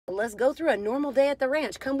Let's go through a normal day at the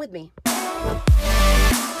ranch. Come with me.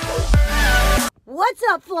 What's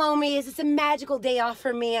up, Flomies? It's a magical day off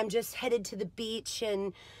for me. I'm just headed to the beach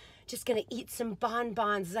and just gonna eat some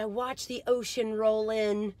bonbons as I watch the ocean roll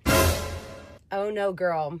in. Oh no,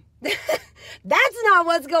 girl. That's not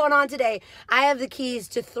what's going on today. I have the keys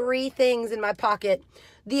to 3 things in my pocket.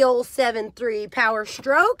 The old 7.3 Power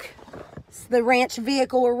Stroke. It's the ranch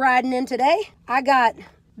vehicle we're riding in today. I got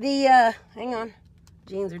the, hang on,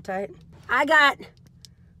 jeans are tight. I got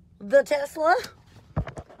the Tesla.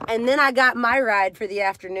 And then I got my ride for the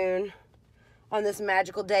afternoon on this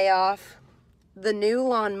magical day off. The new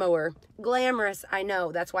lawnmower. Glamorous, I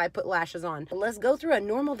know. That's why I put lashes on. But let's go through a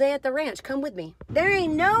normal day at the ranch. Come with me. There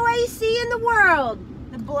ain't no AC in the world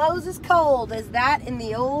that blows as cold as that in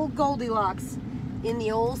the old Goldilocks in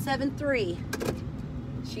the old 7.3.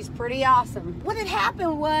 She's pretty awesome. What had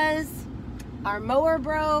happened was our mower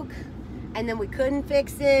broke and then we couldn't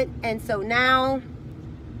fix it. And so now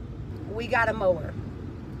we got a mower.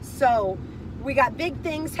 So we got big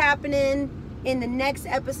things happening. In the next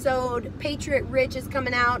episode, Patriot Rich is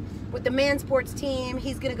coming out with the Man Sports team.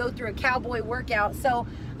 He's gonna go through a cowboy workout. So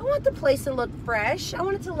I want the place to look fresh. I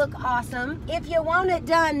want it to look awesome. If you want it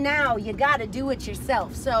done now, you gotta do it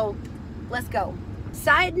yourself. So let's go.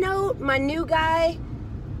 Side note, my new guy,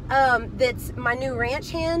 that's my new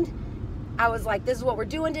ranch hand, I was like, this is what we're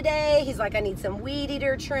doing today. He's like, I need some weed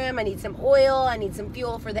eater trim. I need some oil. I need some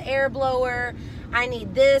fuel for the air blower. I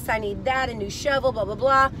need this, I need that, a new shovel, blah, blah,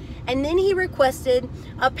 blah. And then he requested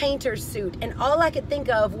a painter's suit. And all I could think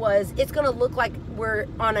of was, it's gonna look like we're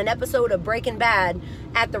on an episode of Breaking Bad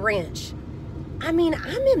at the ranch. I mean,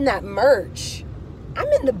 I'm in that merch. I'm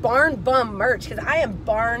in the barn bum merch because I am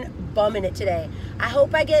barn bumming it today. I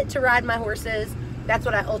hope I get to ride my horses. That's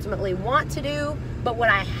what I ultimately want to do. But what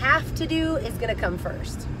I have to do is gonna come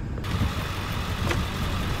first.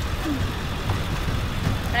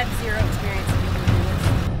 I have 0 experience in doing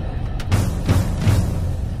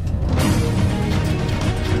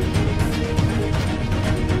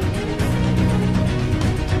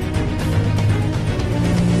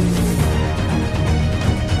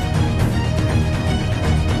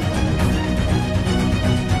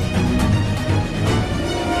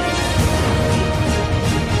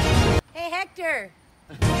Hey, Hector.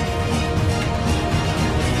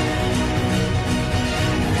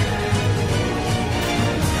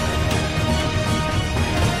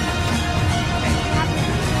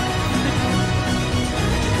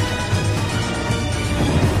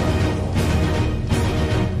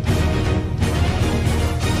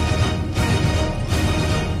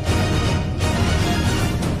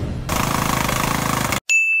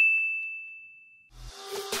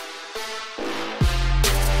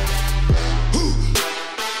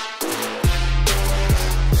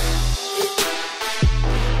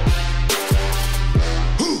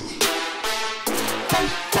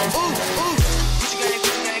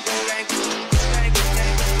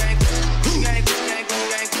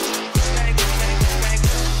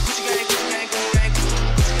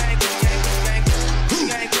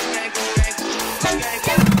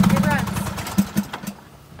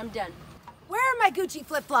 Gucci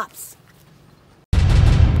flip-flops.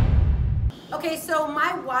 Okay, so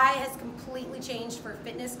my why has completely changed for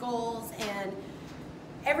fitness goals and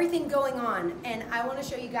everything going on, and I want to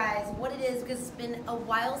show you guys what it is because it's been a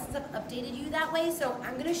while since I've updated you that way. So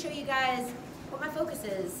I'm going to show you guys what my focus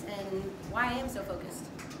is and why I am so focused.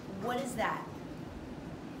 What is that?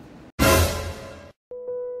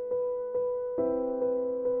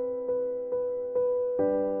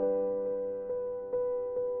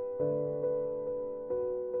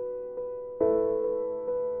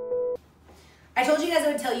 I told you guys I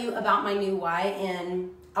would tell you about my new why, and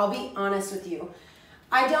I'll be honest with you.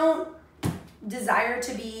 I don't desire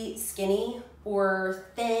to be skinny or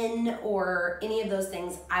thin or any of those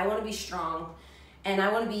things. I want to be strong, and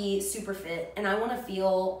I want to be super fit, and I want to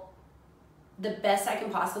feel the best I can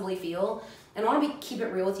possibly feel. And I want to keep it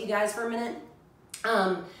real with you guys for a minute.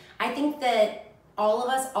 I think that all of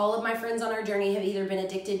us, all of my friends on our journey have either been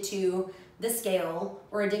addicted to the scale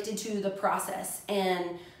or addicted to the process.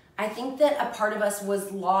 And I think that a part of us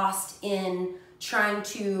was lost in trying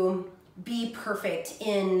to be perfect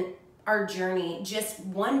in our journey. Just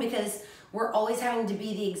one, because we're always having to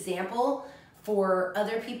be the example for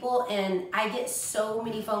other people. And I get so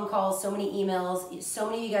many phone calls, so many emails, so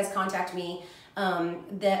many of you guys contact me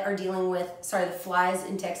that are dealing with, sorry, the flies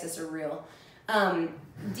in Texas are real.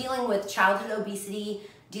 Dealing with childhood obesity,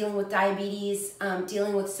 dealing with diabetes,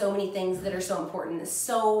 dealing with so many things that are so important. It's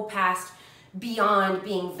so past beyond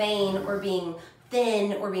being vain or being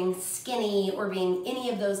thin or being skinny or being any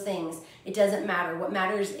of those things. It doesn't matter. What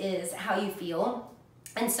matters is how you feel.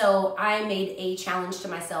 And so I made a challenge to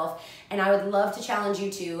myself, and I would love to challenge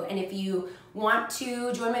you too. And if you want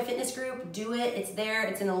to join my fitness group, do it. It's there.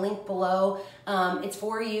 It's in the link below. It's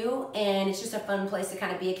for you, and it's just a fun place to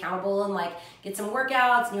kind of be accountable and like get some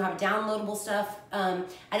workouts, and you have downloadable stuff.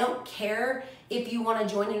 I don't care if you want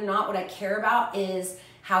to join it or not. What I care about is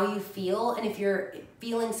how you feel, and if you're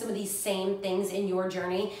feeling some of these same things in your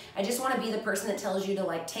journey. I just want to be the person that tells you to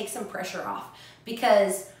like take some pressure off,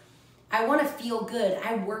 because I want to feel good.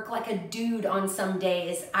 I work like a dude on some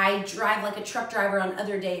days. I drive like a truck driver on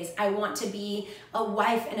other days. I want to be a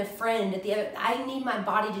wife and a friend at the other. I need my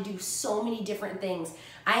body to do so many different things.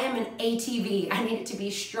 I am an ATV. I need it to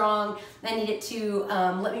be strong. I need it to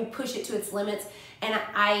let me push it to its limits. And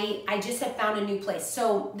I just have found a new place.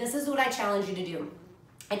 So this is what I challenge you to do.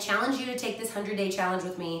 I challenge you to take this 100-day challenge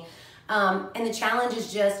with me. And the challenge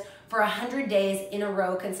is just, for 100 days in a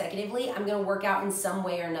row consecutively, I'm gonna work out in some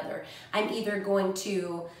way or another. I'm either going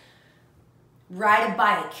to ride a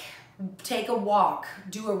bike, take a walk,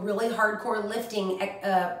 do a really hardcore lifting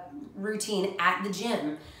routine at the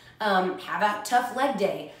gym, have a tough leg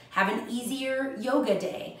day, have an easier yoga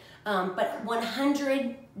day. But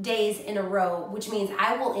 100 days in a row, which means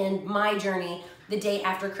I will end my journey the day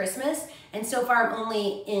after Christmas. And so far I'm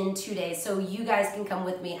only in 2 days, so you guys can come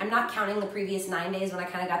with me. I'm not counting the previous 9 days when I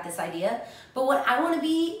kind of got this idea, but what I want to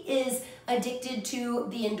be is addicted to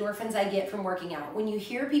the endorphins I get from working out. When you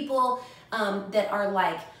hear people that are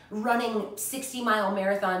like running 60-mile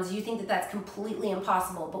marathons, you think that that's completely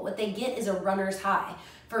impossible, but what they get is a runner's high.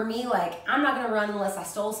 For me, like, I'm not gonna run unless I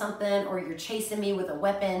stole something or you're chasing me with a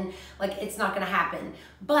weapon. Like, it's not gonna happen.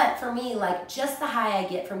 But for me, like, just the high I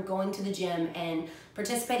get from going to the gym and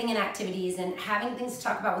participating in activities and having things to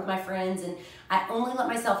talk about with my friends, and I only let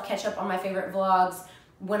myself catch up on my favorite vlogs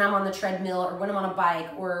when I'm on the treadmill or when I'm on a bike,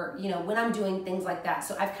 or, you know, when I'm doing things like that.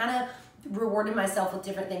 So I've kind of rewarded myself with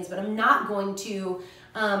different things, but I'm not going to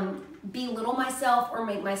belittle myself or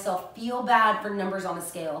make myself feel bad for numbers on the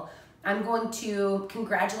scale. I'm going to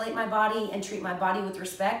congratulate my body and treat my body with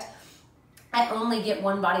respect. I only get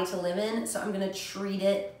one body to live in, so I'm gonna treat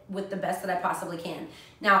it with the best that I possibly can.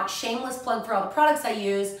 Now, shameless plug for all the products I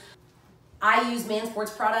use. I use Man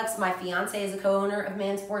Sports products. My fiance is a co-owner of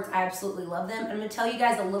Man Sports. I absolutely love them. And I'm gonna tell you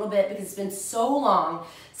guys a little bit, because it's been so long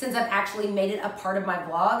since I've actually made it a part of my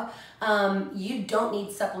vlog. You don't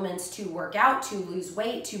need supplements to work out, to lose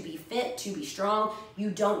weight, to be fit, to be strong. You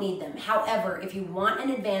don't need them. However, if you want an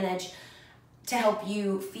advantage to help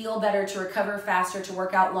you feel better, to recover faster, to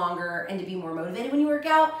work out longer, and to be more motivated when you work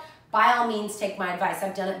out, by all means, take my advice.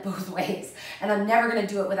 I've done it both ways, and I'm never gonna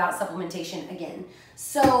do it without supplementation again.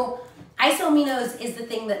 So isoaminos is the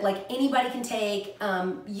thing that like anybody can take,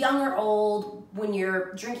 young or old. When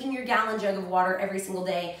you're drinking your gallon jug of water every single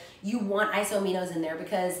day, you want isoaminos in there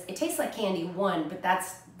because it tastes like candy, one, but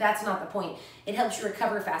that's not the point. It helps you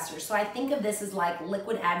recover faster. So I think of this as like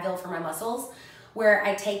liquid Advil for my muscles, where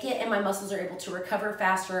I take it and my muscles are able to recover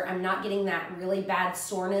faster. I'm not getting that really bad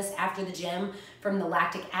soreness after the gym from the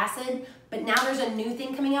lactic acid. But now there's a new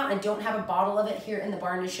thing coming out. I don't have a bottle of it here in the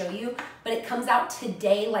barn to show you, but it comes out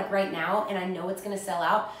today, like right now, and I know it's gonna sell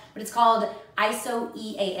out, but it's called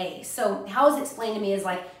ISO-EAA. So how it's explained to me is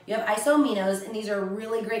like, you have isoaminos, and these are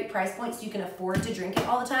really great price points, so you can afford to drink it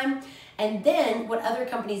all the time. And then what other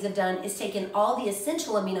companies have done is taken all the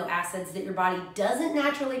essential amino acids that your body doesn't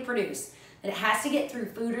naturally produce, that it has to get through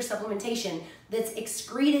food or supplementation, that's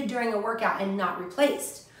excreted during a workout and not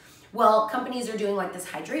replaced. Well, companies are doing like this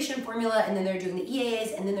hydration formula, and then they're doing the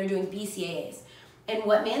EAAs, and then they're doing BCAAs. And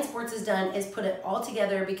what Man Sports has done is put it all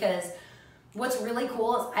together, because what's really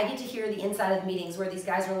cool is I get to hear the inside of the meetings where these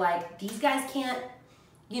guys are like, these guys can't,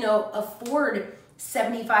 you know, afford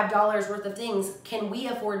 $75 worth of things. Can we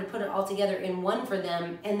afford to put it all together in one for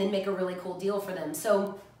them and then make a really cool deal for them?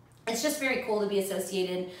 So it's just very cool to be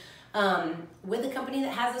associated with a company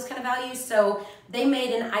that has those kind of values. So they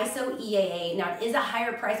made an ISO-EAA. Now it is a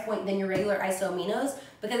higher price point than your regular isoaminos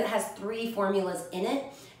because it has 3 formulas in it,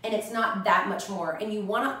 and it's not that much more. And you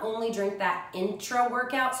want to only drink that intra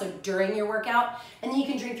workout, so during your workout, and then you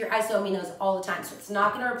can drink your isoaminos all the time. So it's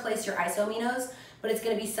not going to replace your isoaminos, but it's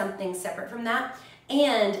going to be something separate from that.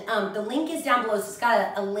 And the link is down below. So it's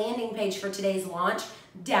got a landing page for today's launch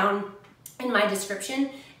down in my description.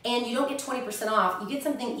 And you don't get 20% off, you get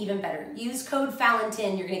something even better. Use code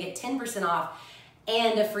Fallon10, you're gonna get 10% off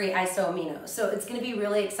and a free isoamino. So it's gonna be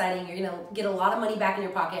really exciting. You're gonna get a lot of money back in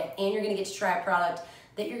your pocket, and you're gonna get to try a product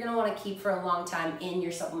that you're gonna wanna keep for a long time in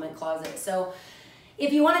your supplement closet. So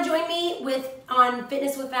If you want to join me on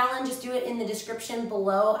Fitness with Fallon, just do it in the description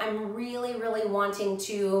below. I'm really wanting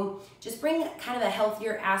to just bring kind of a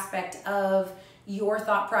healthier aspect of your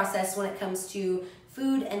thought process when it comes to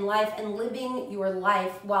food and life and living your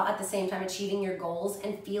life while at the same time achieving your goals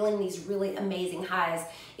and feeling these really amazing highs.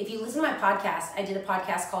 If you listen to my podcast, I did a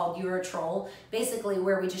podcast called You're a Troll, basically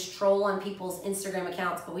where we just troll on people's Instagram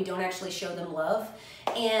accounts, but we don't actually show them love.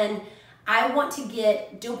 And I want to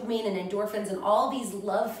get dopamine and endorphins and all these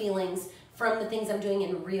love feelings from the things I'm doing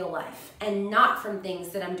in real life and not from things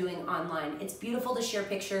that I'm doing online. It's beautiful to share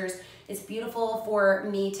pictures. It's beautiful for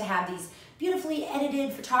me to have these beautifully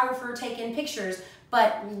edited photographer taken pictures,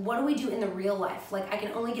 but what do we do in the real life? Like, I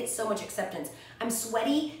can only get so much acceptance. I'm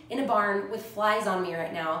sweaty in a barn with flies on me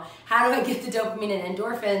right now. How do I get the dopamine and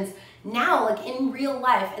endorphins now, like in real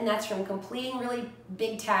life? And that's from completing really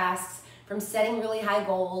big tasks, from setting really high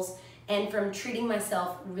goals, and from treating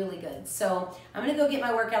myself really good. So I'm gonna go get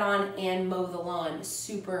my workout on and mow the lawn.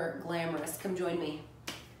 Super glamorous. Come join me.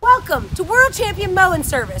 Welcome to World Champion Mowing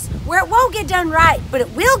Service, where it won't get done right, but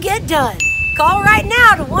it will get done. Call right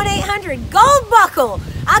now to 1-800-GOLD-BUCKLE.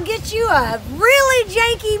 I'll get you a really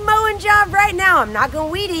janky mowing job right now. I'm not gonna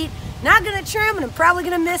weed eat, not gonna trim, and I'm probably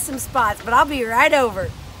gonna miss some spots, but I'll be right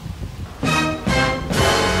over.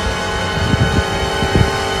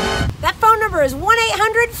 That phone number is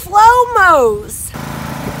 1-800-FLO-MOWS.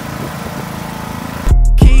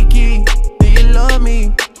 Kiki, do you love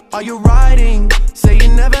me? Are you riding? Say you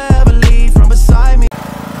never ever leave from beside me.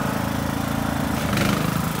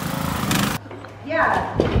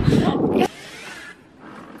 Yeah.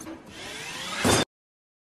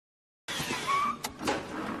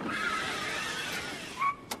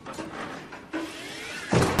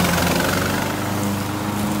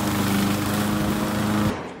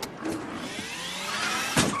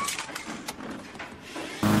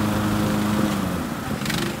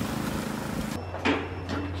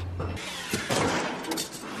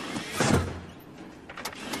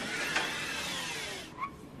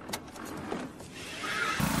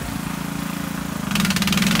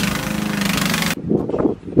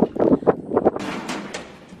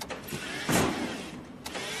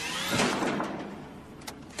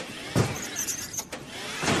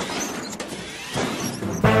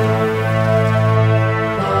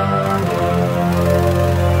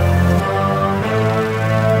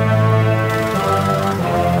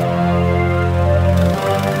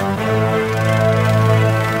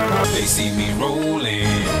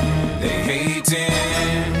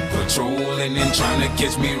 Trying to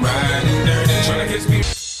catch me riding dirty, trying to catch me.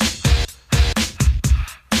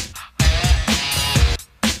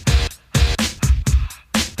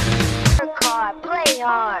 Work hard, play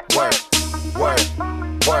hard. Work,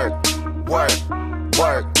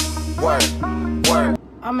 work.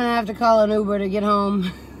 I'm gonna have to call an Uber to get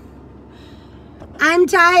home. I'm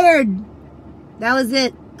tired. That was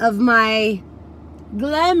it of my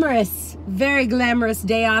glamorous, very glamorous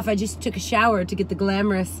day off. I just took a shower to get the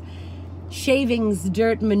glamorous shavings,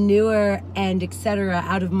 dirt, manure, and etc.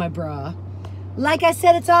 out of my bra. Like I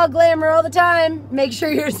said, it's all glamour all the time. Make sure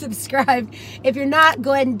you're subscribed. If you're not,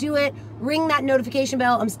 go ahead and do it. Ring that notification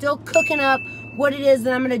bell. I'm still cooking up what it is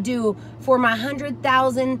that I'm gonna do for my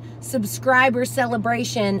 100,000 subscriber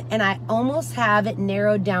celebration, and I almost have it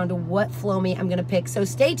narrowed down to what flow me I'm gonna pick. So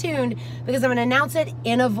stay tuned, because I'm gonna announce it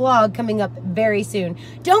in a vlog coming up very soon.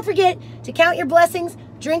 Don't forget to count your blessings,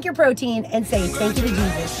 drink your protein, and say thank you to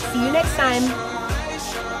Jesus. See you next time.